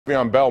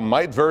Le'Veon Bell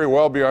might very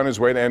well be on his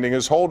way to ending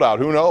his holdout.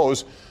 Who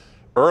knows?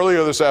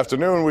 Earlier this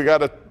afternoon, we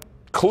got a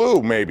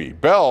clue, maybe.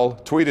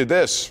 Bell tweeted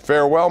this: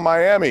 "Farewell,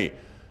 Miami."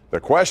 The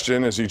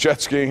question, is he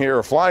jet skiing here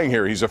or flying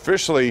here? He's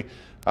officially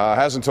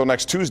has until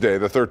next Tuesday,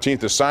 the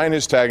 13th, to sign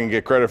his tag and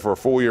get credit for a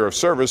full year of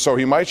service, so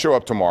he might show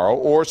up tomorrow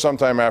or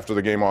sometime after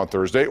the game on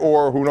Thursday,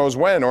 or who knows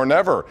when, or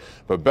never.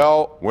 But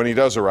Bell, when he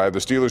does arrive, the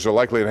Steelers are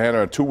likely to hand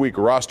him a 2-week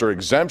roster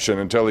exemption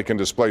until he can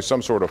display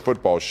some sort of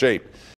football shape.